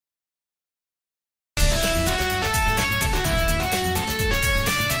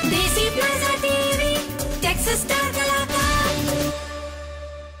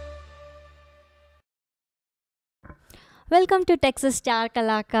Welcome to Texas Star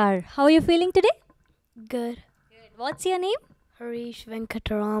Kalakaar. How are you feeling today? Good. Good. What's your name? Harish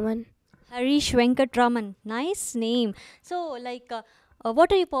Venkataraman. Harish Venkatraman. Nice name. So,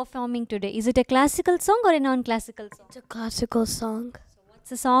 what are you performing today? Is it a classical song or a non-classical song? It's a classical song. So, what's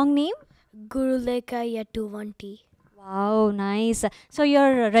the song name? Guru Leka Yatuvanti. Wow, nice. So,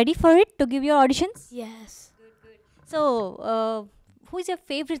 you're ready for it to give your auditions? Yes. So, who is your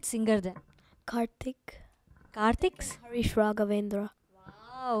favorite singer then? Karthik. Karthik's? Harish Raghavendra.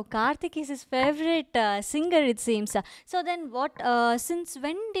 Wow, Karthik is his favorite singer, it seems. So then, since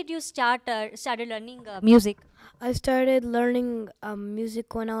when did you started learning music? I started learning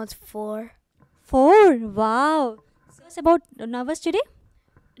music when I was 4. 4. Wow. So it's about nervous today?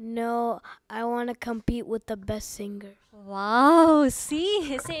 No, I want to compete with the best singer. Wow.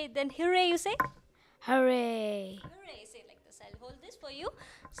 See, say then hooray. You say Hooray! hooray. Say like this. I'll hold this for you.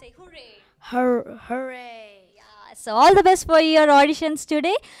 Say hooray. Hooray! Yeah. So all the best for your auditions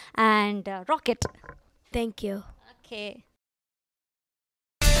today and rock it. Thank you. Okay.